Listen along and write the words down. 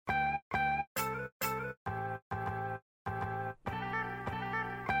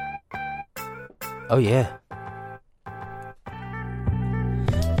Oh, yeah.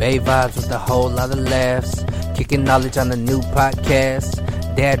 Bay vibes with a whole lot of laughs. Kicking knowledge on a new podcast.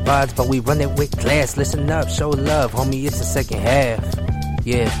 Dad vibes, but we run it with class. Listen up, show love, homie, it's the second half.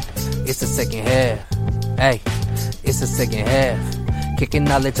 Yeah, it's the second half. Hey, it's the second half. Kicking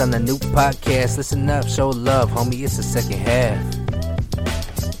knowledge on a new podcast. Listen up, show love, homie, it's the second half.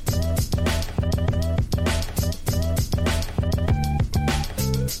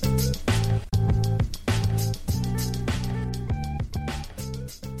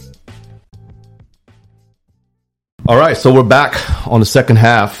 All right, so we're back on the second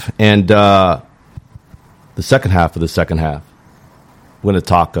half, and the second half of the second half, we're going to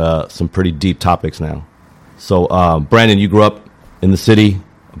talk some pretty deep topics now. So, Brandon, you grew up in the city,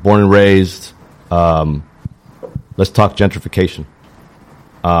 born and raised. Let's talk gentrification.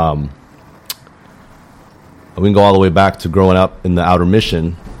 We can go all the way back to growing up in the Outer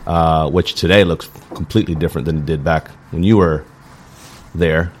Mission, which today looks completely different than it did back when you were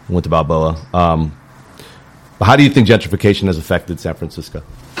there, went to Balboa. But how do you think gentrification has affected San Francisco?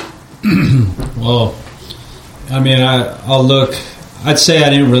 Well, I mean, I'd say I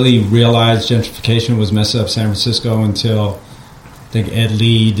didn't really realize gentrification was messing up San Francisco until I think Ed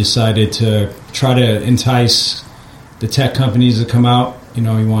Lee decided to try to entice the tech companies to come out. You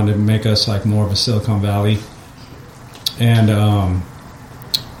know, he wanted to make us like more of a Silicon Valley. And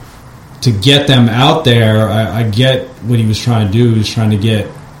to get them out there, I get what he was trying to do. He was trying to get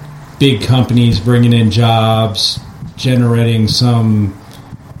big companies bringing in jobs, generating some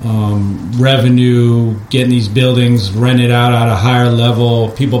revenue, getting these buildings rented out at a higher level,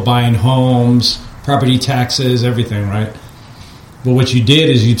 people buying homes, property taxes, everything, right? But what you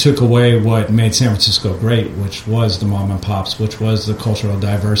did is you took away what made San Francisco great, which was the mom and pops, which was the cultural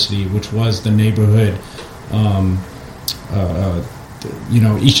diversity, which was the neighborhood.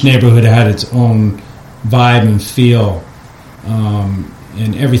 Each neighborhood had its own vibe and feel.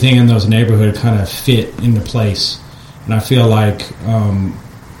 And everything in those neighborhoods kind of fit into place. And I feel like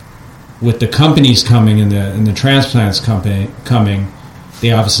with the companies coming and the transplants coming,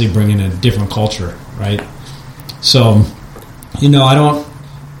 they obviously bring in a different culture, right? So, you know, I'm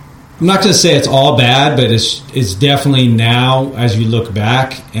not going to say it's all bad, but it's definitely now, as you look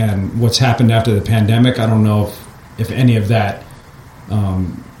back and what's happened after the pandemic, I don't know if any of that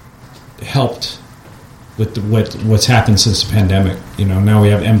helped with what's happened since the pandemic. You know, now we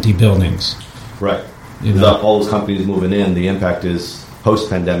have empty buildings. Right. You know, all those companies moving in, the impact is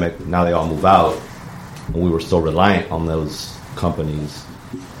post-pandemic, now they all move out. And we were still reliant on those companies.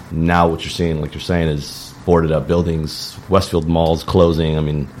 Now what you're seeing, like you're saying, is boarded up buildings, Westfield malls closing. I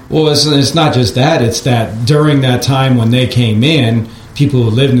mean... Well, it's not just that. It's that during that time when they came in, people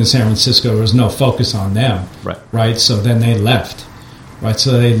who lived in San Francisco, there was no focus on them. Right? So then they left. Right?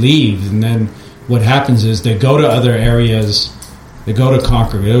 So they leave, and then what happens is they go to other areas. They go to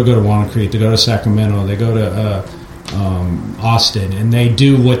Concord, they go to Walnut Creek, they go to Sacramento, they go to Austin, and they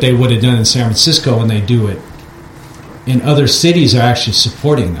do what they would have done in San Francisco, and they do it. And other cities are actually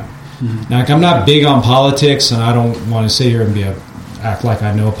supporting them. Mm-hmm. Now, like, I'm not big on politics, and I don't want to sit here and act like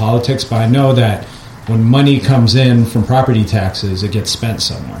I know politics, but I know that when money comes in from property taxes, it gets spent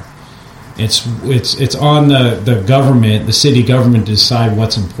somewhere. It's on the government, the city government, to decide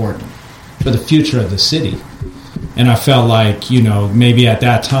what's important for the future of the city. And I felt like, you know, maybe at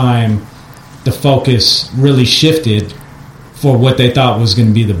that time the focus really shifted for what they thought was going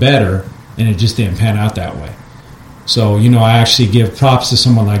to be the better, and it just didn't pan out that way. So, you know, I actually give props to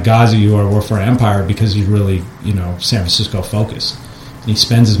someone like Ghazi who worked for Empire, because he's really, you know, San Francisco focused. And he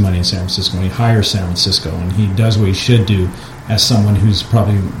spends his money in San Francisco, and he hires San Francisco, and he does what he should do as someone who's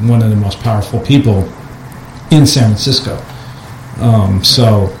probably one of the most powerful people in San Francisco.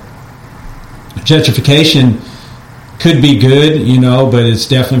 So gentrification could be good, you know, but it's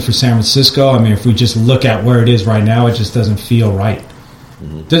definitely for San Francisco. I mean, if we just look at where it is right now, it just doesn't feel right.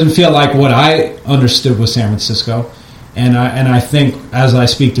 Mm-hmm. It doesn't feel like what I understood was San Francisco. And I think as I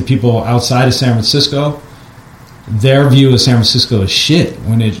speak to people outside of San Francisco, their view of San Francisco is shit,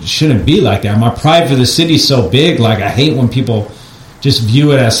 when it shouldn't be like that. My pride for the city is so big, like I hate when people just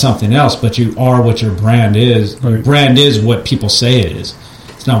view it as something else, but you are what your brand is. Right. Your brand is what people say it is.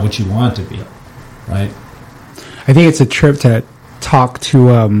 It's not what you want it to be, right? I think it's a trip to talk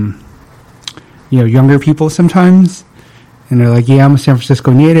to, younger people sometimes. And they're like, yeah, I'm a San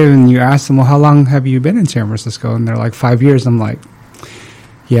Francisco native. And you ask them, well, how long have you been in San Francisco? And they're like, 5 years. I'm like,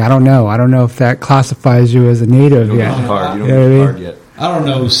 yeah, I don't know. I don't know if that classifies you as a native yet. You don't have a card yet. I don't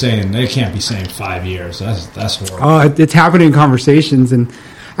know who's saying, they can't be saying 5 years. That's horrible. Oh, it's happening in conversations. And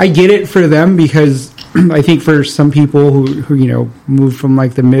I get it for them, because I think for some people who moved from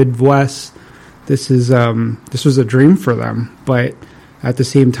like the Midwest this was a dream for them. But at the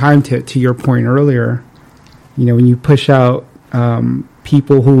same time, to your point earlier, when you push out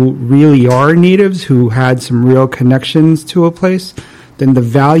people who really are natives, who had some real connections to a place, then the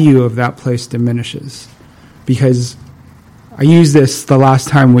value of that place diminishes. Because I used this the last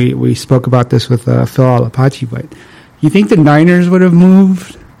time we spoke about this with Phil Alapachi, but you think the Niners would have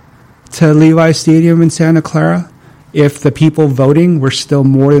moved to Levi Stadium in Santa Clara if the people voting were still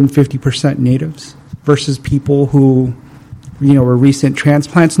more than 50% natives versus people who, were recent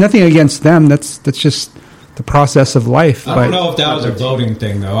transplants? Nothing against them. That's just the process of life. I don't know if that was a voting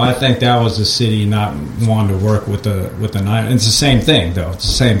thing, though. I think that was the city not wanting to work with the Niners. It's the same thing, though. It's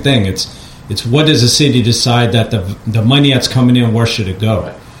the same thing. It's what does the city decide that the money that's coming in, where should it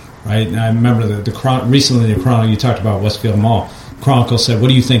go? Right? And I remember recently the Chronicle, you talked about Westfield Mall. Chronicle said, what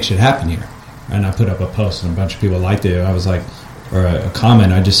do you think should happen here? And I put up a post and a bunch of people liked it. I was like, or a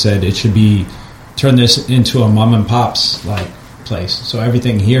comment, I just said it should be turn this into a mom and pop's like place. So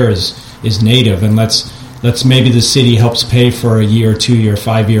everything here is native, and let's maybe the city helps pay for a year, 2 year,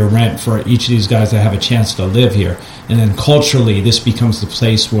 5 year rent for each of these guys that have a chance to live here. And then culturally, this becomes the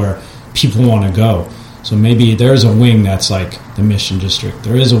place where people want to go. So maybe there's a wing that's like the Mission District.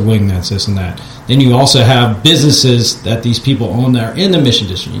 There is a wing that's this and that. Then you also have businesses that these people own there in the Mission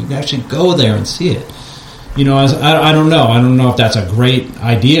District. You can actually go there and see it. I don't know. I don't know if that's a great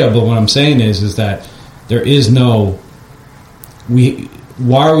idea, but what I'm saying is that there is no... We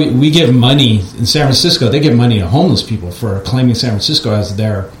give money in San Francisco. They give money to homeless people for claiming San Francisco as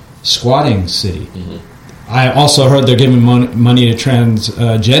their squatting city. Mm-hmm. I also heard they're giving money to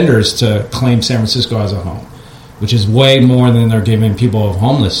transgenders to claim San Francisco as a home, which is way more than they're giving people of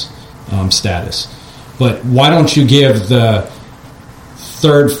homeless status. But why don't you give the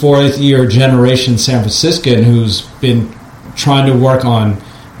third, fourth year generation San Franciscan who's been trying to work on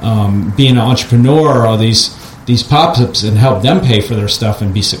being an entrepreneur or these pop-ups and help them pay for their stuff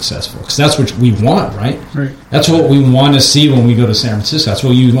and be successful? Because that's what we want, right? That's what we want to see when we go to San Francisco. That's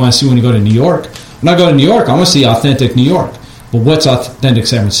what you want to see when you go to New York. When I go to New York, I want to see authentic New York. But what's authentic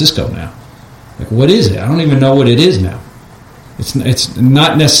San Francisco now? Like, what is it? I don't even know what it is now. It's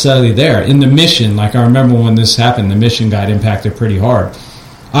not necessarily there. In the Mission, like I remember when this happened, the Mission got impacted pretty hard.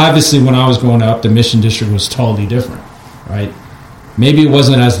 Obviously, when I was growing up, the Mission District was totally different, right? Maybe it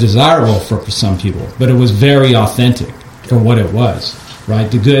wasn't as desirable for some people, but it was very authentic for what it was, right?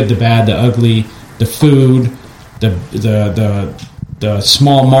 The good, the bad, the ugly, the food, the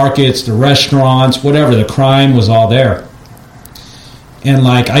small markets, the restaurants, whatever, the crime was all there. And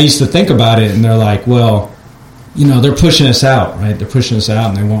like I used to think about it, and they're like, well, they're pushing us out, right? They're pushing us out,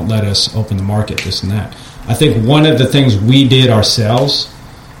 and they won't let us open the market, this and that. I think one of the things we did ourselves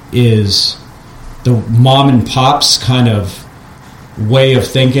is the mom and pops kind of way of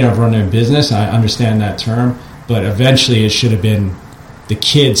thinking of running a business. I understand that term, but eventually it should have been the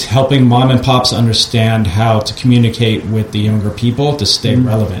kids helping mom and pops understand how to communicate with the younger people to stay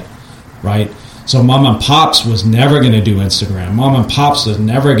relevant, right? So mom and pops was never going to do Instagram. Mom and pops was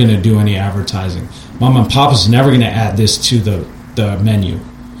never going to do any advertising. Mom and pops was never going to add this to the menu,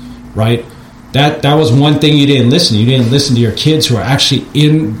 right? That was one thing you didn't listen. You didn't listen to your kids who are actually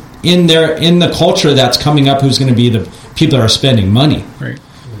in the culture that's coming up, who's going to be the people that are spending money. Right.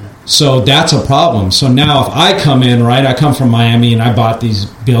 So that's a problem. So now if I come in, right, I come from Miami and I bought these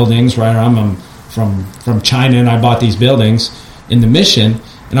buildings, right, I'm from China and I bought these buildings in the Mission,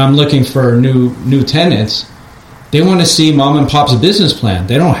 and I'm looking for new tenants. They want to see mom and pop's business plan.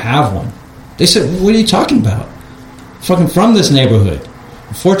 They don't have one. They said, what are you talking about? Fucking from this neighborhood.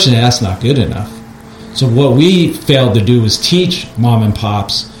 Unfortunately, that's not good enough. So what we failed to do is teach mom and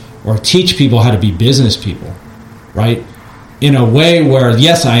pops or teach people how to be business people, right? In a way where,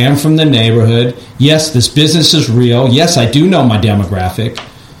 yes, I am from the neighborhood. Yes, this business is real. Yes, I do know my demographic.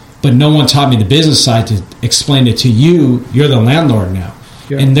 But no one taught me the business side to explain it to you. You're the landlord now.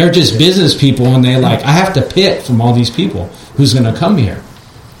 Yeah. And they're just business people, and they like, I have to pick from all these people who's going to come here.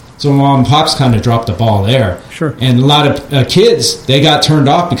 So mom and pops kind of dropped the ball there. Sure. And a lot of kids, they got turned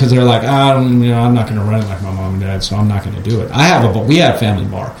off because they're like, I'm not going to run it like my mom and dad, so I'm not going to do it. We had a family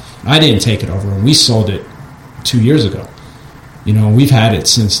bar. I didn't take it over, and we sold it 2 years ago. We've had it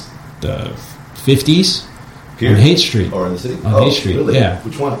since the 50s. Here? On Haight Street. Or in the city? On Haight Street, really? Yeah.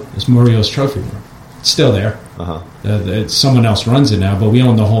 Which one? It's Murio's Trophy Room. It's still there. Uh-huh. Someone else runs it now, but we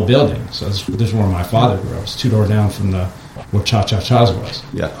own the whole building. So this is where my father grew up. It's 2 doors down from where Cha-Cha-Cha's was.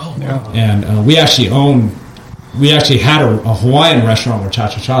 Yeah. Oh, wow. And we actually had a Hawaiian restaurant where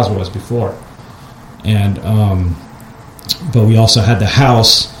Cha-Cha-Cha's was before. And but we also had the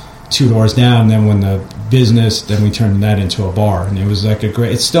house 2 doors down. Then when the business, then we turned that into a bar, and it was like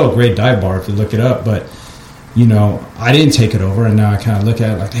it's still a great dive bar if you look it up, but I didn't take it over, and now I kind of look at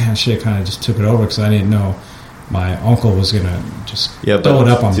it like, damn, shit, kind of just took it over because I didn't know my uncle was gonna just throw it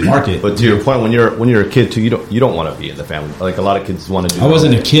up on the market. But to your point, when you're a kid too, you don't want to be in the family. Like a lot of kids want to do. I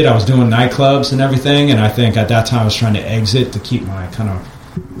wasn't a kid. I was doing nightclubs and everything, and I think at that time I was trying to exit to keep my kind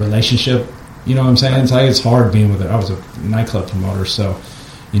of relationship. You know what I'm saying? It's hard being with it. I was a nightclub promoter, so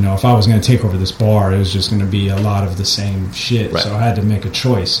if I was going to take over this bar, it was just going to be a lot of the same shit. Right. So I had to make a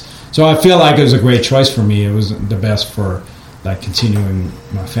choice. So I feel like it was a great choice for me. It was the best for like continuing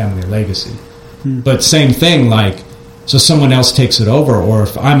my family legacy. But same thing, like, so someone else takes it over, or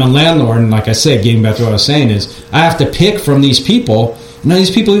if I'm a landlord, and like I said, getting back to what I was saying is, I have to pick from these people. These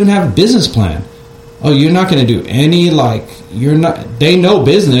people even have a business plan. Oh, you're not going to do any, like, they know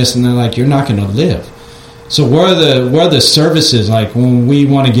business, and they're like, you're not going to live. So where are the services? Like when we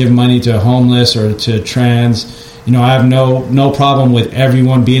want to give money to homeless or to trans, I have no problem with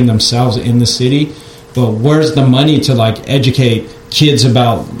everyone being themselves in the city, but where's the money to like educate kids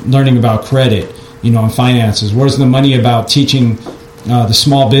about learning about credit, and finances? Where's the money about teaching the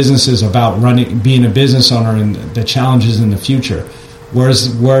small businesses about being a business owner and the challenges in the future?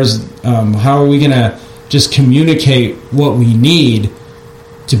 Where's how are we going to just communicate what we need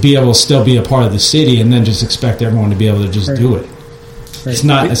to be able to still be a part of the city, and then just expect everyone to be able to just do it? Right. It's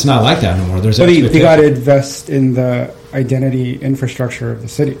not like that anymore. There's they got to invest in the identity infrastructure of the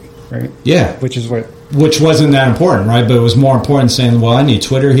city, right? Yeah, which wasn't that important, right? But it was more important saying, well, I need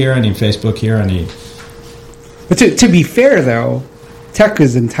Twitter here, I need Facebook here, I need. But to be fair, though, tech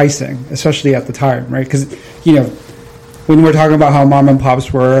is enticing, especially at the time, right? Because when we're talking about how mom and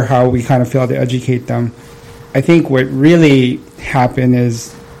pops were, how we kind of failed to educate them, I think what really happened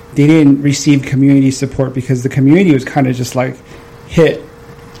is they didn't receive community support because the community was kind of just like hit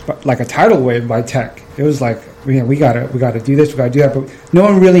like a tidal wave by tech. It was like, we gotta do this, we gotta do that, but no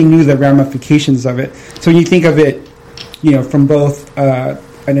one really knew the ramifications of it. So when you think of it, from both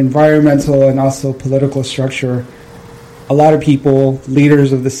an environmental and also political structure, a lot of people,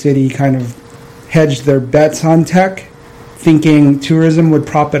 leaders of the city, kind of hedged their bets on tech, thinking tourism would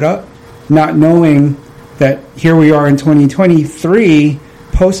prop it up, not knowing that here we are in 2023,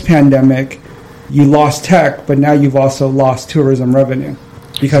 post-pandemic, you lost tech, but now you've also lost tourism revenue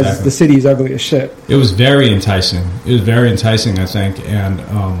because the city is ugly as shit. It was very enticing. I think. And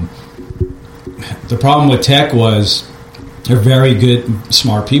the problem with tech was they're very good,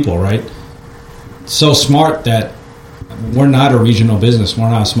 smart people, right? So smart that we're not a regional business. We're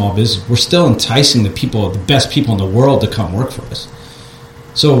not a small business. We're still enticing the best people in the world to come work for us.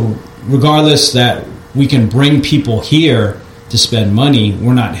 So regardless that we can bring people here to spend money,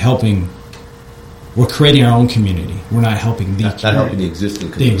 we're not helping. We're creating our own community. We're not helping not helping the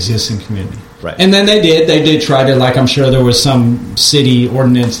existing community. The existing community. Right. And then they did try to, like, I'm sure there was some city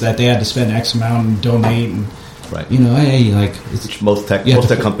ordinance that they had to spend X amount and donate, and right. Hey, like, which most tech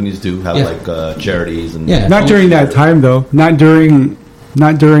companies do have, like charities and not during that time though. Not during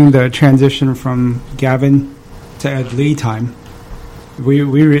the transition from Gavin to Ed Lee time. We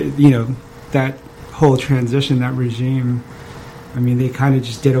that whole transition, that regime. I mean, they kind of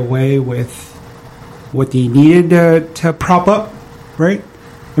just did away with what they needed to prop up, right?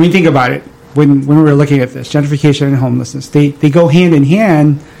 I mean, think about it. When we were looking at this, gentrification and homelessness, they go hand in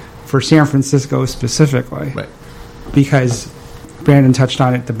hand for San Francisco specifically. Right. Because Brandon touched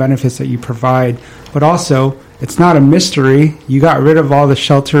on it, the benefits that you provide. But also, it's not a mystery. You got rid of all the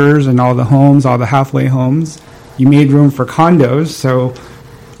shelters and all the homes, all the halfway homes. You made room for condos. So,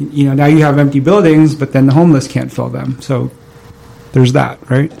 now you have empty buildings, but then the homeless can't fill them. So there's that,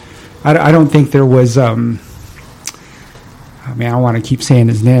 right? I don't think there was, I don't want to keep saying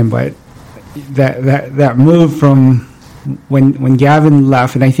his name, but that move from when Gavin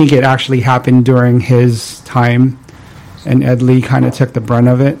left, and I think it actually happened during his time, and Ed Lee kind of took the brunt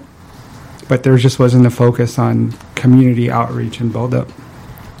of it, but there just wasn't a focus on community outreach and build-up.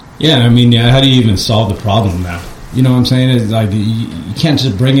 Yeah, I mean, how do you even solve the problem now? You know what I'm saying? It's like you can't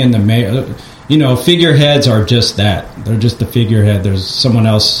just bring in the mayor. Figureheads are just that. They're just the figurehead. There's someone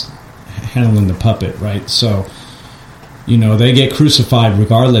else handling the puppet, right? So, they get crucified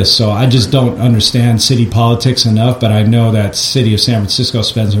regardless. So I just don't understand city politics enough, but I know that city of San Francisco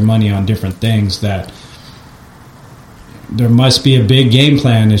spends their money on different things, that there must be a big game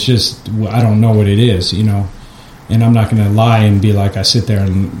plan. It's just, I don't know what it is, and I'm not going to lie and be like I sit there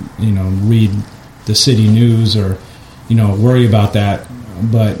and, read the city news or, worry about that.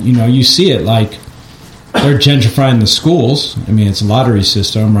 But, you see it, like, they're gentrifying the schools. I mean, it's a lottery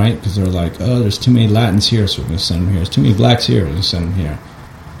system, right? Because they're like, oh, there's too many Latins here, so we're going to send them here. There's too many blacks here, we're going to send them here.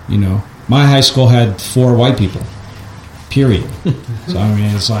 You know, my high school had 4 white people, period. So, I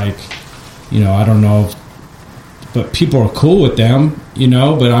mean, it's like, you know, I don't know, but people are cool with them, you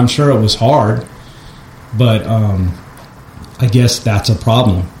know, but I'm sure it was hard. But I guess that's a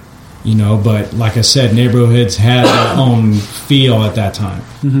problem, you know. But like I said, neighborhoods had their own feel at that time.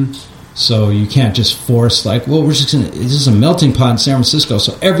 Mm-hmm. So you can't just force, like, well, we're just going to, this is a melting pot in San Francisco,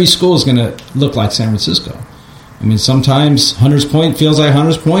 so every school is going to look like San Francisco. I mean, sometimes Hunters Point feels like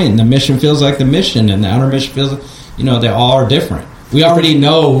Hunters Point, and the Mission feels like the Mission, and the Outer Mission feels like, you know, they all are different. We already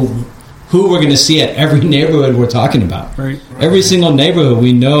know who we're going to see at every neighborhood we're talking about. Right. Every single neighborhood,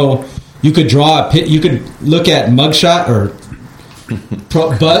 we know. You could draw a pit. You could look at mugshot or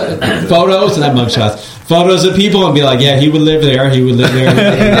photos, not mugshots, photos of people, and be like, "Yeah, he would live there. He would live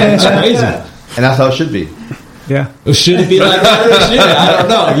there." It's crazy, and that's how it should be. Yeah, should it be like that? I don't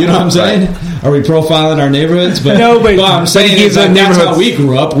know. You know what I'm saying? Right. Are we profiling our neighborhoods? But no, but I'm saying is like, that's how we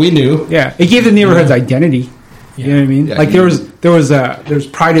grew up. We knew. Yeah, it gave the neighborhoods identity. You know what I mean? Yeah, like there was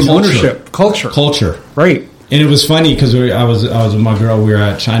pride in ownership, culture, right? And it was funny because I was with my girl. We were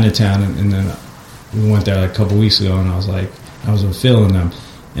at Chinatown, and then we went there like a couple weeks ago, and I was with Phil and them,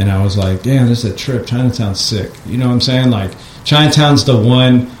 and I was like, "Damn, this is a trip. Chinatown's sick." You know what I'm saying? Like Chinatown's the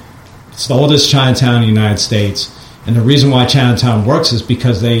one. It's the oldest Chinatown in the United States, and the reason why Chinatown works is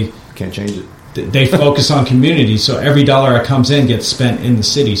because they can't change it. They focus on community, so every dollar that comes in gets spent in the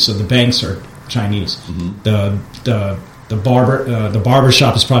city. So the banks are Chinese. Mm-hmm. The barber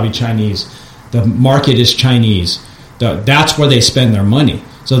shop is probably Chinese. The market is Chinese. That's where they spend their money.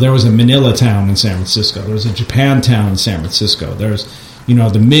 So there was a Manila town in San Francisco. There was a Japan town in San Francisco. There's, you know,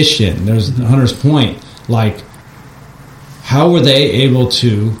 the Mission. There's Hunters Point. Like, how were they able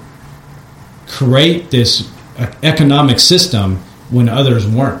to create this economic system when others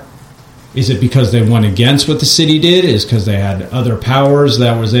weren't? Is it because they went against what the city did? Is because they had other powers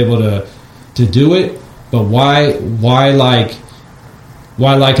that was able to do it? But why like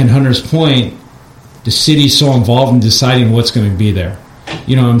in Hunters Point, the city's so involved in deciding what's going to be there?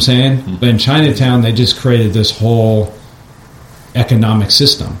 You know what I'm saying? Mm-hmm. But in Chinatown, they just created this whole economic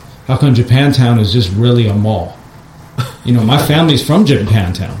system. How come Japantown is just really a mall? You know, my family's from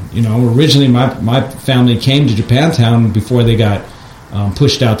Japantown. You know, originally my family came to Japantown before they got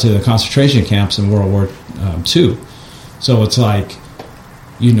pushed out to the concentration camps in World War II. So it's like,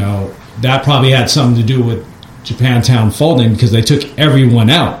 you know, that probably had something to do with Japantown folding because they took everyone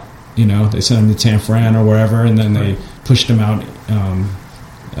out. You know, they sent them to San Fran or wherever, and then they pushed them out,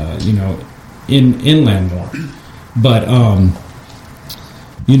 you know, inland more. But,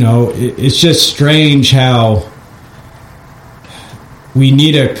 you know, it's just strange how we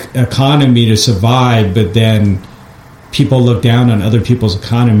need an economy to survive, but then people look down on other people's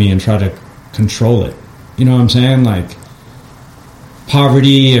economy and try to control it. You know what I'm saying? Like,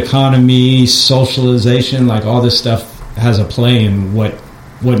 poverty, economy, socialization, like all this stuff has a play in what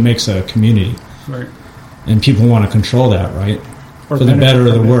makes a community. Right. And people want to control that, right? Or for the better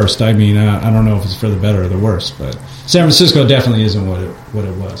or the worst. I mean, I don't know if it's for the better or the worst, but San Francisco definitely isn't what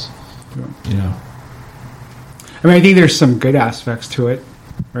it was. Yeah. You know? I mean, I think there's some good aspects to it,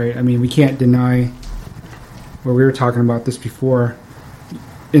 right? I mean, we can't deny what we were talking about this before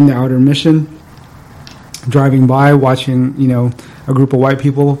in the Outer Mission, driving by, watching, you know, a group of white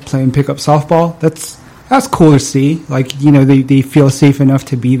people playing pickup softball. That's cool to see. Like, you know, they feel safe enough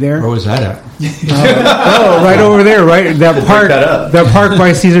to be there. Where was that at? Right over there, right? That park, that park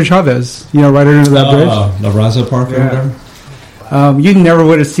by Cesar Chavez. You know, right under that bridge. La Raza Park or whatever. You never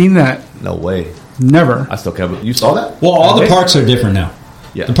would have seen that. No way. Never. I still can't. You saw that? Well, all the parks are different now.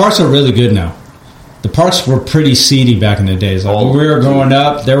 Yeah. The parks are really good now. The parks were pretty seedy back in the days. Like when we were growing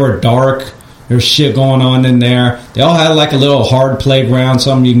up, they were dark. There was shit going on in there. They all had like a little hard playground,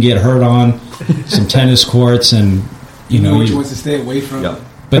 something you can get hurt on, some tennis courts, and you know which ones to stay away from. Yep.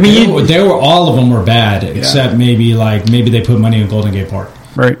 But I mean, they were all of them were bad, except maybe they put money in Golden Gate Park.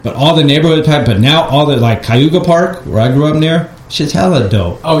 Right. But all the neighborhood type. But now all the like Cayuga Park, where I grew up near, shit's hella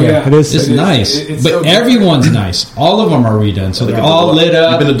dope. Oh yeah, it is. It's nice. It's but so everyone's nice. All of them are redone, so they're all lit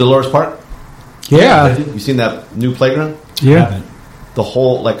up. You been to Dolores Park? Yeah. You seen that new playground? Yeah. The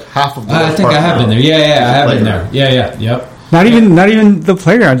whole, like, half of I think I have been there. Yeah, I have been there. Yeah, yep. Not even the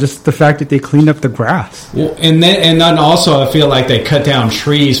playground, just the fact that they cleaned up the grass. Well, and then also I feel like they cut down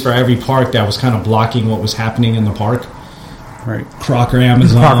trees for every park that was kind of blocking what was happening in the park. Right. Crocker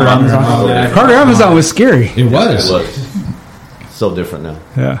Amazon. Crocker Amazon was scary. It was. So different now.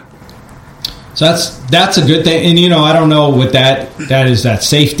 Yeah. So that's a good thing. And you know, I don't know what that is. That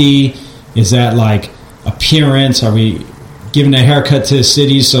safety? Is that like appearance? Are we giving a haircut to the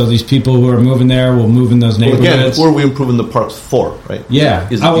city, so these people who are moving there will move in those neighborhoods. Well, again, who are we improving the parks for, right? Yeah.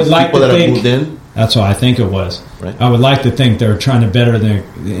 Is I would like people to that think, have moved in? That's what I think it was. Right. I would like to think they're trying to better their...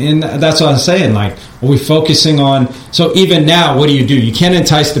 And that's what I'm saying. Like, are we focusing on... So even now, what do? You can't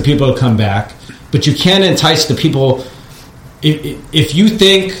entice the people to come back, but you can entice the people... If you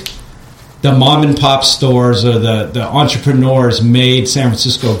think the mom and pop stores or the entrepreneurs made San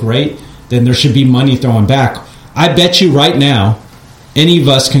Francisco great, then there should be money thrown back. I bet you right now, any of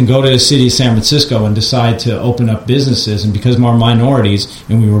us can go to the city of San Francisco and decide to open up businesses, and because we're minorities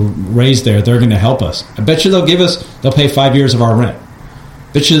and we were raised there, they're going to help us. I bet you they'll pay 5 years of our rent.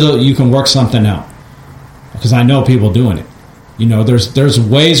 Bet you you can work something out, because I know people doing it. You know, there's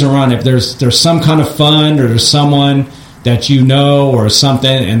ways around it. There's some kind of fund, or there's someone that you know or something,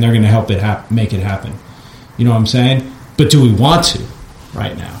 and they're going to help make it happen. You know what I'm saying? But do we want to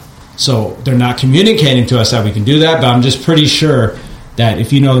right now? So they're not communicating to us that we can do that, but I'm just pretty sure that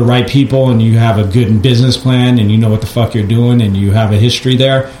if you know the right people and you have a good business plan and you know what the fuck you're doing and you have a history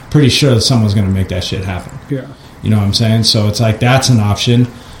there, pretty sure that someone's going to make that shit happen. Yeah. You know what I'm saying? So it's like, that's an option.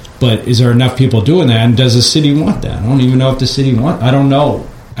 But is there enough people doing that? And does the city want that? I don't even know if the city wants. I don't know.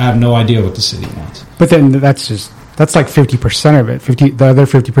 I have no idea what the city wants. But then that's like 50% of it. The other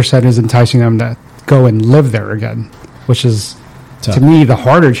 50% is enticing them to go and live there again, which is tough. To me the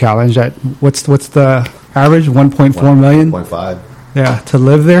harder challenge. That what's the average? 1.4 million. 1.5. Yeah, to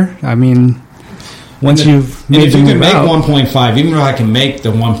live there. I mean, once you've made if you can make out, 1.5, even though I can make the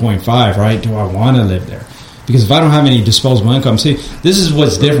 1.5, right? Do I want to live there? Because if I don't have any disposable income, see, this is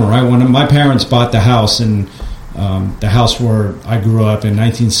what's different, right? When my parents bought the house, and the house where I grew up in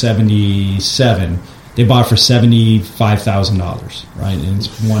 1977, they bought it for $75,000, right? And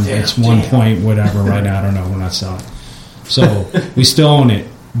it's one point whatever right now. I don't know. We're not selling. So we still own it,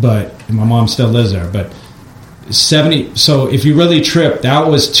 but my mom still lives there. But 70. So if you really trip, that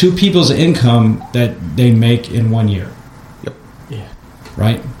was two people's income that they make in 1 year. Yep. Yeah.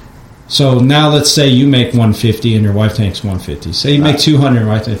 Right. So now let's say you make 150 and your wife takes 150. Say you make 200,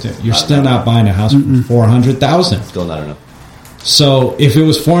 right? You're still not buying a house for 400,000. Still not enough. So if it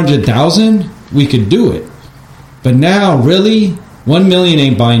was 400,000, we could do it. But now, really, 1 million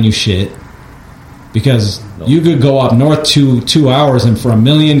ain't buying you shit, because you could go up north 2 hours and for $1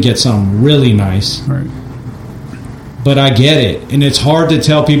 million get something really nice. Right. But I get it, and it's hard to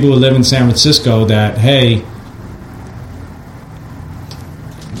tell people who live in San Francisco that, hey,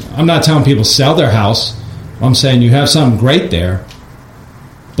 I'm not telling people sell their house. I'm saying you have something great there,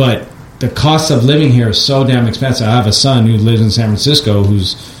 but the cost of living here is so damn expensive. I have a son who lives in San Francisco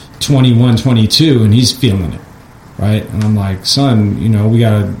who's 21, 22, and he's feeling it, right? And I'm like, son, we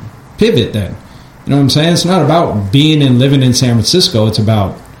got to pivot then. You know what I'm saying? It's not about being and living in San Francisco. It's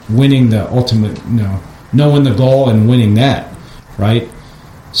about winning the ultimate, knowing the goal and winning that, right?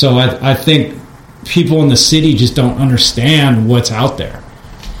 So I think people in the city just don't understand what's out there.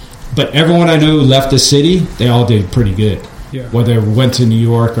 But everyone I know who left the city, they all did pretty good. Yeah. Whether it went to New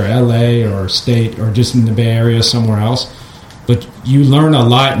York or LA or state or just in the Bay Area somewhere else. But you learn a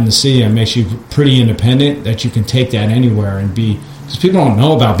lot in the city, and it makes you pretty independent, that you can take that anywhere and be... Because people don't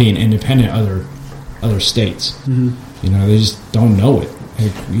know about being independent in other states. Mm-hmm. They just don't know it.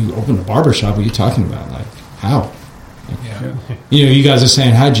 Like, you open a barbershop, what are you talking about? Like, how? You guys are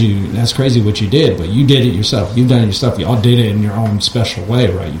saying, that's crazy what you did, but you did it yourself. You've done it yourself. You all did it in your own special way,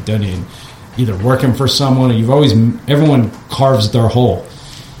 right? You've done it in either working for someone, or everyone carves their hole.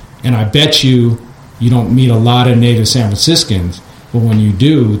 And I bet you don't meet a lot of native San Franciscans, but when you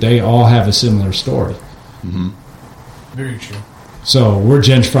do, they all have a similar story. Mm-hmm. Very true. So we're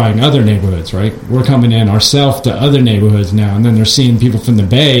gentrifying other neighborhoods, right? We're coming in ourselves to other neighborhoods now, and then they're seeing people from the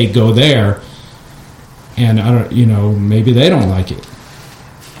Bay go there, and maybe they don't like it.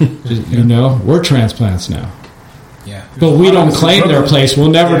 We're transplants now. Yeah. But we don't claim their place.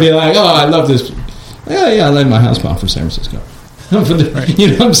 We'll never be like, oh, I love this. Yeah, I like my housebound for San Francisco. Right. You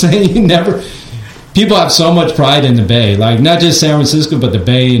know what I'm saying? People have so much pride in the Bay, like not just San Francisco, but the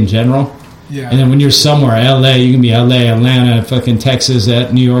Bay in general. Yeah. And then when you're somewhere, LA, you can be LA, Atlanta, fucking Texas,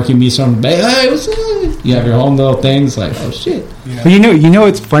 at New York, you can be some Bay. Hey, what's up? You have your own little things, like, oh shit. Yeah. But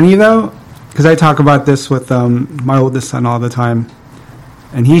it's funny though, because I talk about this with my oldest son all the time,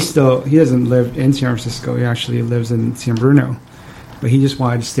 and he doesn't live in San Francisco. He actually lives in San Bruno, but he just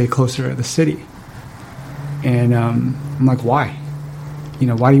wanted to stay closer to the city. And I'm like, why?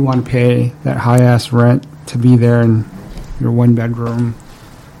 Why do you want to pay that high ass rent to be there in your 1 bedroom,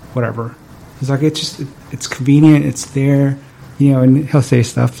 whatever? He's like, it's convenient, it's there, and he'll say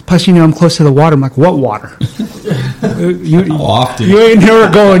stuff. Plus, I'm close to the water. I'm like, what water? How often? You ain't never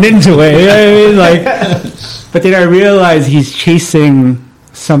going into it. You know what I mean? Like, But then I realized he's chasing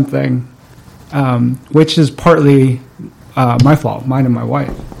something, which is partly my fault, mine and my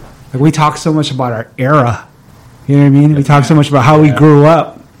wife. Like, we talk so much about our era. You know what I mean? We talk so much about how we grew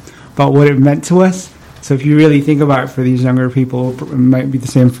up, about what it meant to us. So if you really think about it for these younger people, it might be the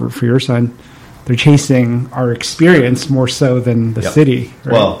same for your son. They're chasing our experience more so than the city.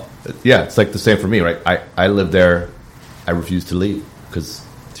 Right? Well, yeah, it's like the same for me, right? I live there. I refuse to leave because,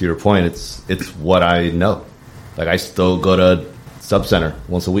 to your point, it's what I know. Like, I still go to Sub Center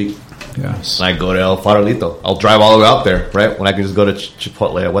once a week. Yes. And I go to El Farolito. I'll drive all the way out there, right? When I can just go to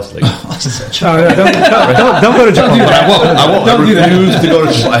Chipotle at Westlake. Don't go to Chipotle. I won't. I refuse to go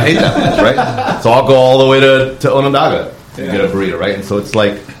to Chipotle. I hate that place, right? So I'll go all the way to Onondaga to get a burrito, right? And so it's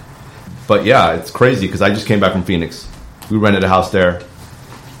like, but yeah, it's crazy because I just came back from Phoenix. We rented a house there,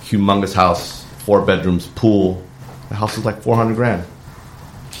 humongous house, 4 bedrooms, pool. The house was like $400,000.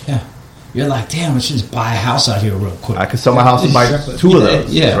 Yeah. You're like, damn, I should just buy a house out here real quick. I could sell my house and buy 2 of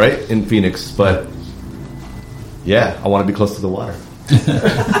those, right, in Phoenix. But yeah, I want to be close to the water. So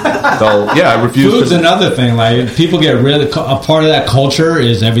yeah, I refuse. Food's another thing. Like, people get really a part of that culture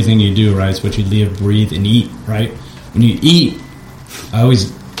is everything you do, right? It's what you live, breathe, and eat, right? When you eat,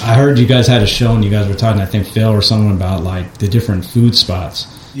 I heard you guys had a show and you guys were talking, I think Phil or someone, about like the different food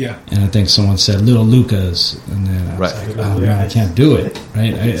spots. Yeah. And I think someone said Little Luca's, and then I was like, oh man, I can't do it,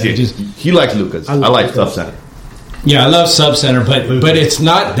 right? He likes Luca's. I like Sub Center. Yeah, I love Sub Center, but it's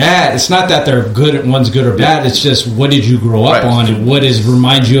not that. It's not that they're good. One's good or bad. It's just, what did you grow up on, and what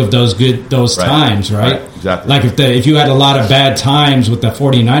reminds you of those times, right? Exactly. Like if you had a lot of bad times with the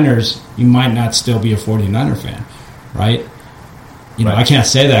 49ers, you might not still be a 49er fan, right? You know, I can't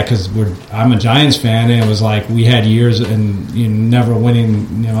say that because I'm a Giants fan, and it was like we had years and never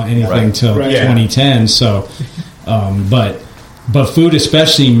winning anything till 2010. So, but food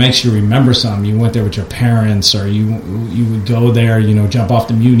especially makes you remember something. You went there with your parents, or you would go there, jump off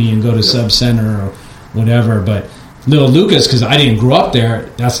the Muni and go to Sub Center or whatever. But Little Luca's, because I didn't grow up there,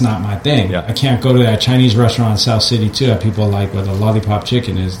 that's not my thing. Yeah. I can't go to that Chinese restaurant in South City too that people like, where the lollipop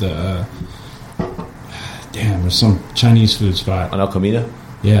chicken is the. Damn, there's some Chinese food spot on El Camino.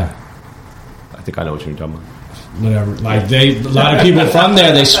 Yeah, I think I know what you're talking about. Whatever, like a lot of people from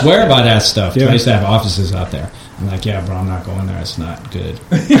there, they swear by that stuff. Yeah. They used to have offices out there. I'm like, yeah, bro, I'm not going there. It's not good.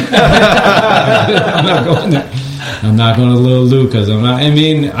 I'm not going there. I'm not going to Little Luca's.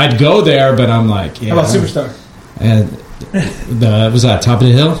 I'd go there, but I'm like, yeah. How about Superstar? And was that Top of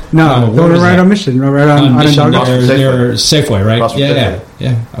the Hill? No, going right on Mission. Right on Mission, near Safeway, right? Yeah.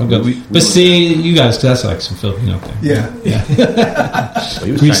 I'll go. But see, you guys, that's like some Filipino thing. Yeah.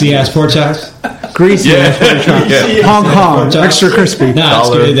 Greasy ass pork chops. Greasy ass pork chops. Hong Kong, extra crispy. Nah, it's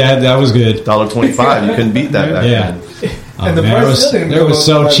good. That was good. $1.25. You couldn't beat that back then. And the price there was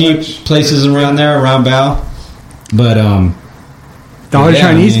so cheap places around Bao. But dollar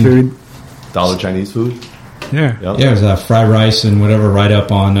Chinese food. Dollar Chinese food. Yeah. Yep. Yeah, there's fried rice and whatever right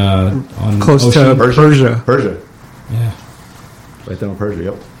up on close Ocean. to Persia. Yeah. Right there on Persia,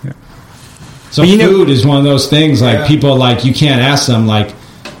 yep. Yeah. So food is one of those things, like people, like, you can't ask them, like,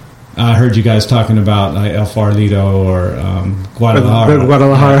 I heard you guys talking about like El Farolito or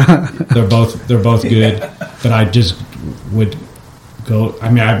Guadalajara. They're both good, but I just would go.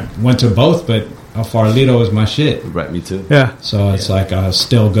 I went to both, but El Farolito is my shit. Right, me too. Yeah. So it's like I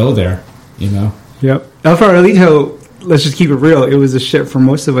still go there, Yep. El Farolito, let's just keep it real. It was a shit for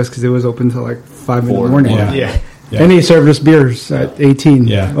most of us because it was open till like 5 in the morning. Yeah. And they served us beers at 18.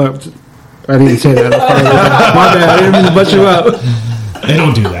 Yeah. Well, I didn't say that. My bad. I didn't mean to butt you up. They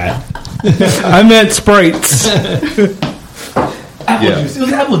don't do that. I meant Sprites. Apple juice. It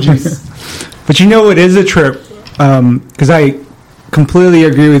was apple juice. But it is a trip. Because I completely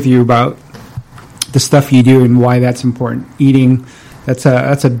agree with you about the stuff you do and why that's important. Eating, that's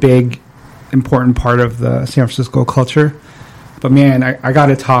a big, important part of the San Francisco culture. But man, I got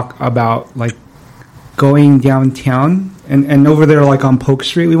to talk about like going downtown and over there, like on Polk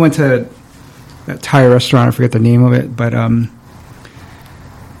Street. We went to that Thai restaurant. I forget the name of it, but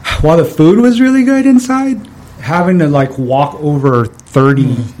while the food was really good inside, having to like walk over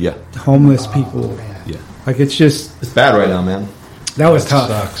 30 homeless people, like it's bad right now, man. That was tough.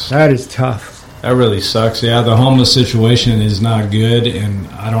 Sucks. That is tough. That really sucks. Yeah, the homeless situation is not good, and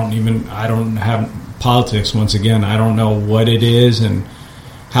I don't have politics. Once again, I don't know what it is and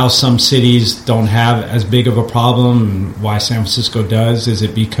how some cities don't have as big of a problem and why San Francisco does. Is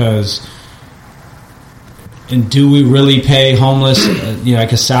it because, and do we really pay homeless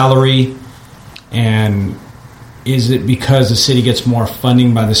like a salary, and is it because the city gets more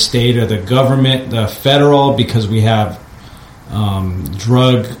funding by the state or the government, the federal, because we have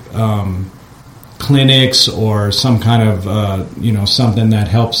drug clinics or some kind of something that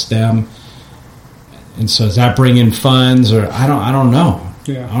helps them. And so does that bring in funds, or I don't know.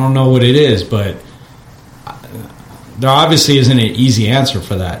 Yeah. I don't know what it is, but there obviously isn't an easy answer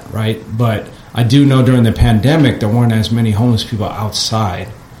for that, right? But I do know during the pandemic there weren't as many homeless people outside,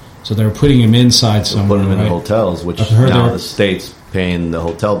 so they were putting them inside somewhere. Putting them in right? the hotels, which now the state's paying the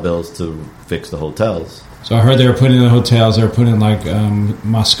hotel bills to fix the hotels. So I heard they were putting in the hotels. They were putting in like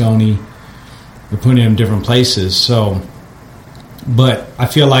Moscone. They're putting it in different places. So, but I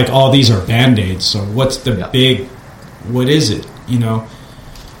feel like all these are Band-Aids. So what's the big? What is it?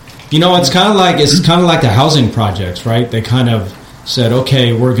 It's kind of like the housing projects, right? They kind of said,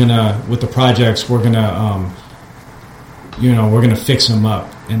 okay, with the projects, we're gonna fix them up.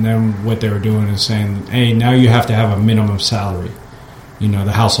 And then what they were doing is saying, hey, now you have to have a minimum salary.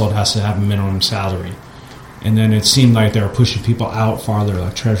 The household has to have a minimum salary. And then it seemed like they were pushing people out farther,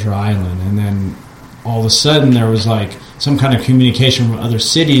 like Treasure Island. And then all of a sudden there was like some kind of communication from other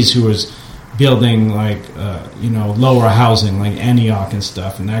cities who was building like, lower housing, like Antioch and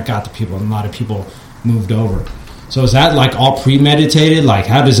stuff. And that got the people, and a lot of people moved over. So is that like all premeditated? Like,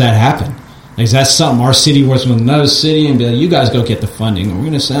 how does that happen? Like, is that something our city works with another city and be like, you guys go get the funding, and we're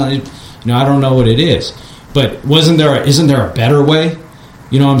going to sell it? I don't know what it is. But isn't there a better way?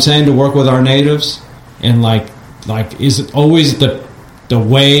 You know what I'm saying, to work with our natives? And like is it always the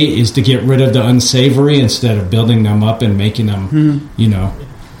way is to get rid of the unsavory instead of building them up and making them,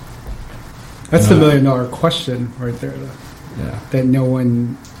 That's the $1 million question right there. Yeah. That no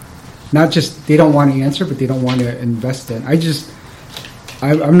one, not just they don't want to answer, but they don't want to invest in.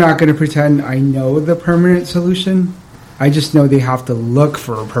 I'm not going to pretend I know the permanent solution. I just know they have to look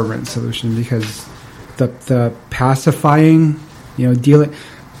for a permanent solution, because the pacifying, dealing.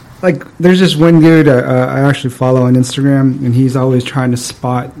 Like, there's this one dude I actually follow on Instagram, and he's always trying to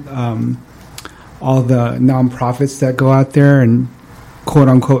spot all the nonprofits that go out there and quote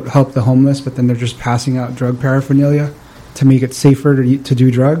unquote help the homeless, but then they're just passing out drug paraphernalia to make it safer to do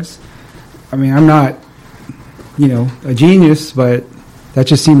drugs. I mean, I'm not, a genius, but that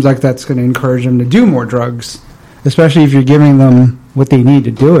just seems like that's going to encourage them to do more drugs, especially if you're giving them what they need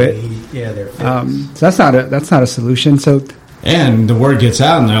to do it. Yeah, they're so that's not a solution. So. And the word gets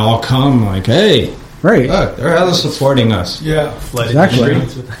out, and they all come like, hey, right, look, they're hella supporting us. Yeah, exactly.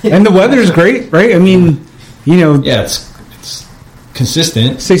 And the weather's great, right? I mean, yeah, it's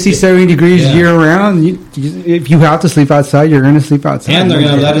consistent. 60, 70 degrees year round. If you have to sleep outside, you're going to sleep outside. And they're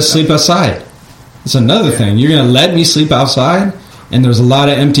going to let us sleep outside. That's another thing. You're going to let me sleep outside, and there's a lot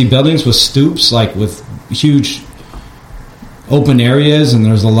of empty buildings with stoops, like with huge open areas, and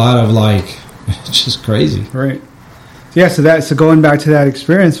there's a lot of it's just crazy. Right. Yeah, so going back to that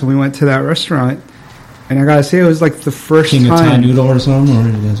experience when we went to that restaurant, and I gotta say, it was like the first King time. of Thai noodle or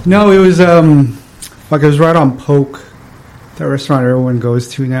something? No, it was it was right on Polk, that restaurant everyone goes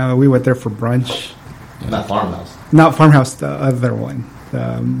to now. We went there for brunch. Not Farmhouse. Not Farmhouse, the other one.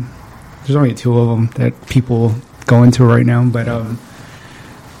 There's only two of them that people go into right now, but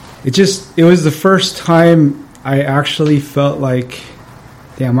it was the first time I actually felt like,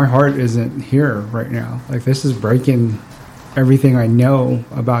 damn, my heart isn't here right now. Like, this is breaking everything I know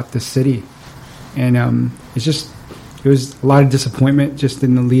about the city. And it was a lot of disappointment just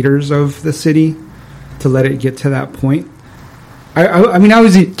in the leaders of the city to let it get to that point. I mean, I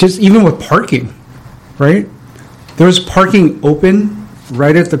was just, even with parking, right? There was parking open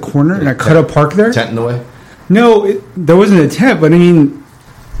right at the corner, and I could have parked there. Tent in the way? No, there wasn't a tent, but I mean,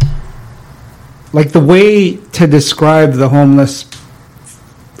 like, the way to describe the homeless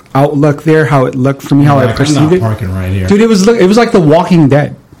outlook there, how it looked for me, how I perceived it. Parking right here, dude. It was like The Walking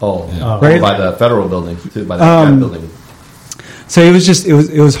Dead. Oh, yeah. Right By the federal building too, by the Cat building. So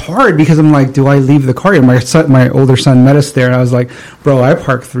it was hard, because I'm like, do I leave the car? And my older son met us there, and I was like, bro, I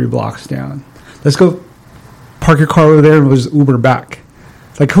parked 3 blocks down. Let's go park your car over there, and we'll just Uber back.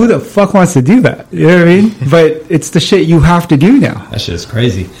 Like, who the fuck wants to do that? You know what I mean? But it's the shit you have to do now. That shit's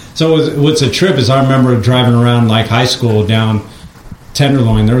crazy. So what's a trip is, I remember driving around like high school down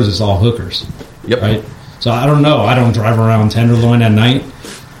Tenderloin. There was just all hookers. Yep. Right? So I don't know. I don't drive around Tenderloin at night.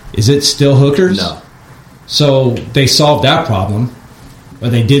 Is it still hookers? No. So they solved that problem, or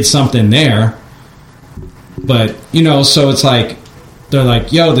they did something there. But, so it's like, they're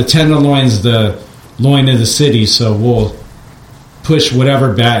like, yo, the Tenderloin's the loin of the city, so we'll push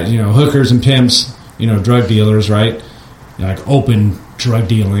whatever bad, hookers and pimps, drug dealers, right? Like open drug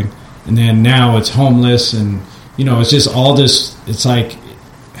dealing. And then now it's homeless, and, it's just all this. It's like,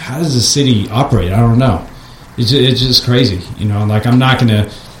 how does the city operate? I don't know. It's just crazy, like, I'm not going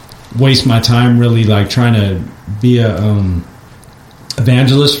to waste my time really like trying to be a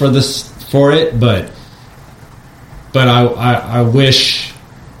evangelist for for it, but I wish,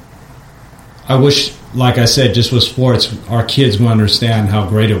 like I said, just with sports, our kids will understand how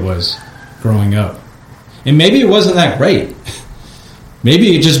great it was growing up. And maybe it wasn't that great.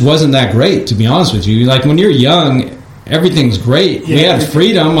 Maybe it just wasn't that great, to be honest with you. Like, when you're young, everything's great. We had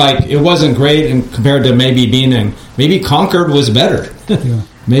freedom. Like, it wasn't great and compared to maybe being in... Maybe Concord was better.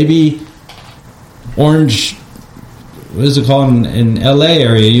 Maybe Orange... What is it called in L.A.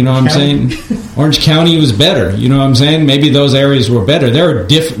 area? You know what I'm saying? Orange County was better. You know what I'm saying? Maybe those areas were better. There were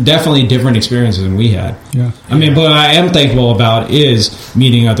definitely different experiences than we had. Yeah. I mean, what I am thankful about is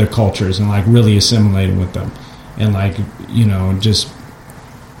meeting other cultures and, like, really assimilating with them. And, like, you know, just...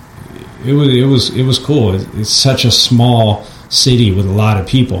 It was cool. It's such a small city with a lot of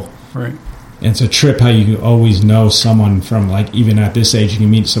people. Right. And it's a trip how you always know someone from, like, even at this age, you can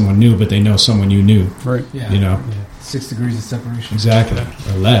meet someone new, but they know someone you knew. Right. Yeah. You know? Yeah. 6 degrees of separation. Exactly.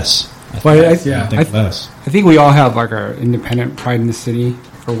 Or less. I think less. I think we all have, like, our independent pride in the city,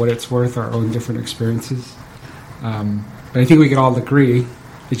 for what it's worth, our own different experiences. But I think we can all agree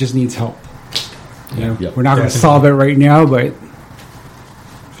it just needs help. You know? We're not going to solve it right now, but,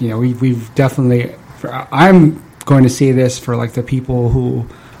 you know, we've definitely... I'm going to say this for, like, the people who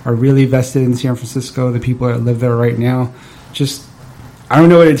are really vested in San Francisco, the people that live there right now. Just, I don't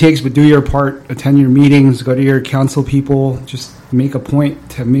know what it takes, but do your part. Attend your meetings. Go to your council people. Just make a point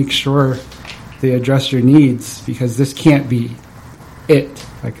to make sure they address your needs, because this can't be it.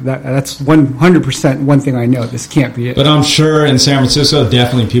 Like, that's 100% one thing I know. This can't be it. But I'm sure in San Francisco,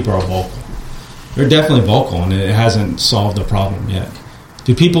 definitely people are vocal. They're definitely vocal, and it hasn't solved the problem yet.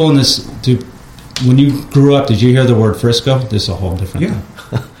 Do people in this... When you grew up, did you hear the word Frisco? This is a whole different thing.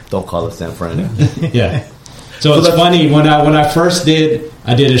 Don't call it San Fran. Yeah. So it's funny, when I first did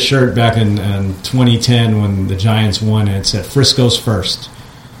a shirt back in 2010 when the Giants won, and it said Frisco's first.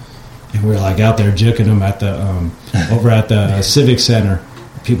 And we were, like, out there juking them at the over at the Civic Center.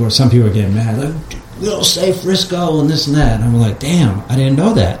 Some people were getting mad, like, we don't say Frisco and this and that. And I'm like, damn, I didn't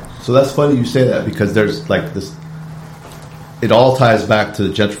know that. So that's funny you say that, because there's, like, this... It all ties back to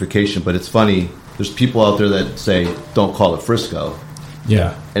the gentrification, but it's funny. There's people out there that say, don't call it Frisco.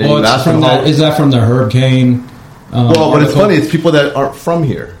 Yeah. And is that from the Hurricane? But it's funny. It's people that aren't from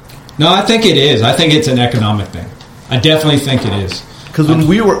here. No, I think it is. I think it's an economic thing. I definitely think it is. Because when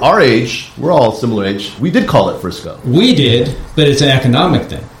we were our age, we're all similar age, we did call it Frisco. We did, but it's an economic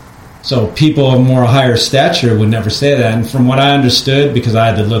thing. So people of more higher stature would never say that. And from what I understood, because I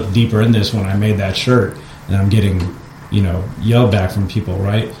had to look deeper in this when I made that shirt, and I'm getting, you know, yelled back from people,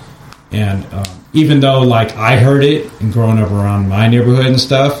 right? And even though, like, I heard it and growing up around my neighborhood and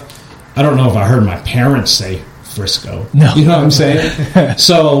stuff, I don't know if I heard my parents say Frisco. No. You know what I'm saying?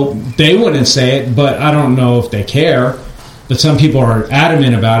 So they wouldn't say it, but I don't know if they care. But some people are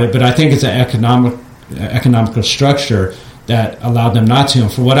adamant about it. But I think it's an economical structure that allowed them not to.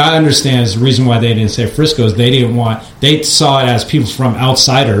 And for what I understand is the reason why they didn't say Frisco is they saw it as people from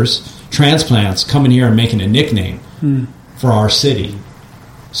outsiders, transplants, coming here and making a nickname for our city.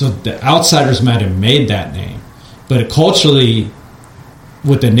 So the outsiders might have made that name. But culturally,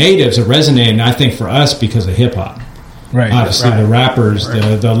 with the natives, it resonated, and I think for us, because of hip-hop. Right. Obviously, the rappers,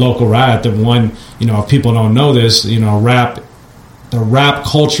 the local rap, the one, you know, if people don't know this, you know, the rap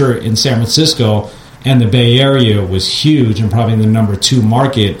culture in San Francisco and the Bay Area was huge, and probably the number 2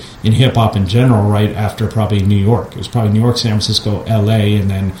 market in hip-hop in general, right after probably New York. It was probably New York, San Francisco, L.A., and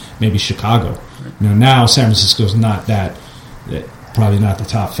then maybe Chicago. Right. You know, now San Francisco's not probably not the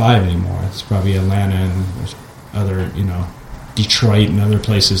top 5 anymore. It's probably Atlanta and other, you know, Detroit and other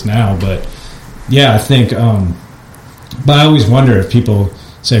places now. But yeah, I think, but I always wonder if people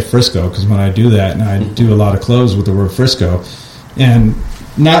say Frisco, because when I do that, and I do a lot of clothes with the word Frisco, and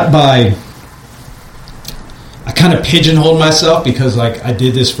not by, I kind of pigeonholed myself, because, like, I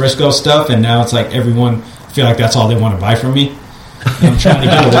did this Frisco stuff, and now it's like everyone, I feel like that's all they want to buy from me. And I'm trying to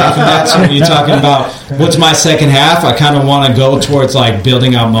get away from that. So when you're talking about what's my second half, I kind of want to go towards, like,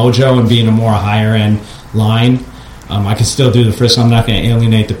 building out Mojo and being a more higher end line. I can still do the Frisco. I'm not going to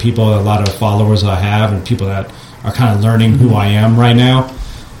alienate the people, a lot of followers I have, and people that are kind of learning who I am right now.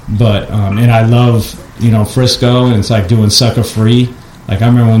 But and I love, you know, Frisco, and it's like doing Sucker Free. Like, I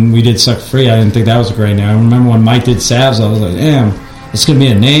remember when we did Sucker Free, I didn't think that was a great name. I remember when Mike did Savs, I was like, damn, it's going to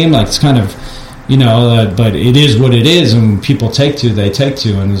be a name? Like, it's kind of, you know, but it is what it is, and people take to, and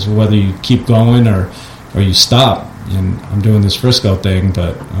it's whether you keep going or you stop. And I'm doing this Frisco thing,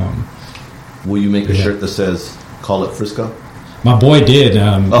 but... Will you make a shirt that says, call it Frisco? My boy did.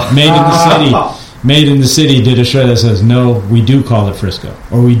 Made in the City. Made in the City did a shirt that says, "No, we do call it Frisco,"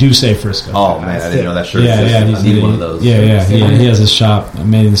 or "We do say Frisco." Oh man, I didn't know that shirt. Yeah, existed. I need one of those. Yeah. He has a shop,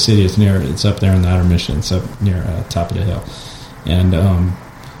 Made in the City. It's up there in the Outer Mission. It's up near top of the hill, and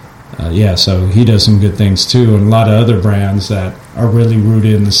so he does some good things too. And a lot of other brands that are really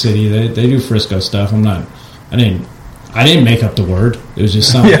rooted in the city, they do Frisco stuff. I didn't make up the word. It was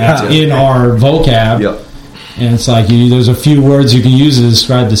just something that's in our vocab. Yep. And it's like there's a few words you can use to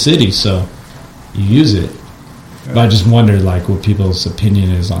describe the city, so you use it. But I just wondered like what people's opinion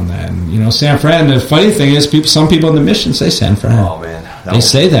is on that. And San Fran. The funny thing is, some people in the Mission say San Fran. Oh man, they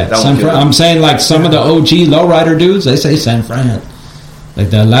say that. San Fran. I'm saying like some of the OG lowrider dudes, they say San Fran. Like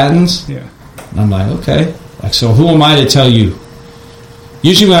the Latins. Yeah. And I'm like, okay. Like, so who am I to tell you?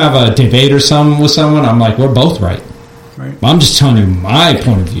 Usually when I have a debate or something with someone, I'm like, we're both right. Right. I'm just telling you my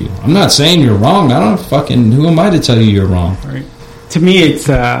point of view. I'm not saying you're wrong. Who am I to tell you you're wrong? Right. To me, it's,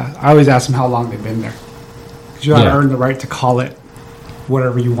 I always ask them how long they've been there. Because you got to earn the right to call it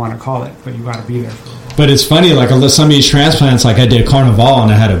whatever you want to call it, but you got to be there. But it's funny, like some of these transplants, like I did Carnival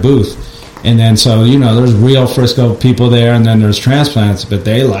and I had a booth. And then so, there's real Frisco people there, and then there's transplants, but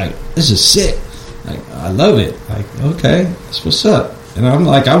they like, this is sick. Like, I love it. Like, okay, that's what's up. And I'm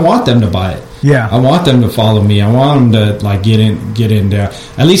like, I want them to buy it. Yeah. I want them to follow me. I want them to like get in there.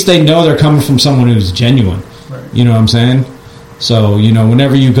 At least they know they're coming from someone who's genuine. Right. You know what I'm saying? So,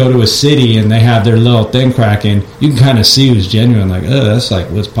 whenever you go to a city and they have their little thing cracking, you can kind of see who's genuine. Like, that's like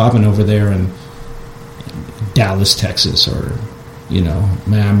what's popping over there in Dallas, Texas, or,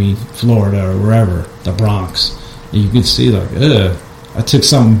 Miami, Florida, or wherever, the Bronx. And you can see like, I took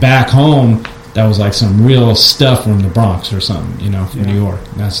something back home that was like some real stuff from the Bronx or something, from New York.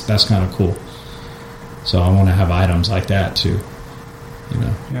 That's kind of cool. So I want to have items like that too,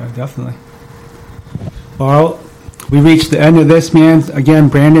 Yeah, definitely. Well, we reached the end of this, man. Again,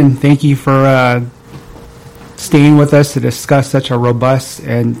 Brandon, thank you for staying with us to discuss such a robust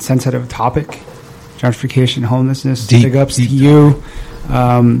and sensitive topic. Gentrification, homelessness. Big ups to you.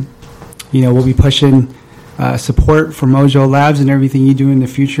 We'll be pushing support for Mojo Labs and everything you do in the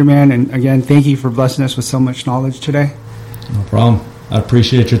future, man. And again, thank you for blessing us with so much knowledge today. No problem. I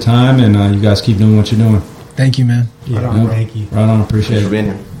appreciate your time, and you guys keep doing what you're doing. Thank you, man. Right on. Thank you. Right on. Appreciate Thanks for being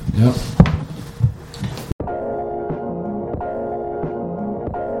here. Yep.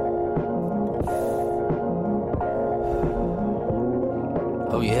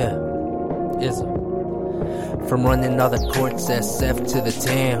 Oh yeah, ism. From running all the courts, SF to the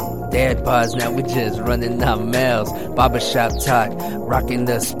town. Dad bars, now we just running our mouths. Barbershop talk, rocking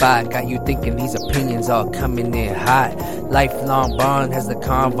the spot. Got you thinking these opinions all coming in hot. Lifelong bond as the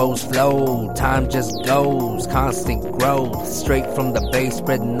convos flow. Time just goes, constant growth. Straight from the base,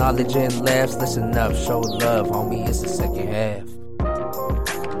 spreading knowledge and laughs. Listen up, show love, homie, it's the second half.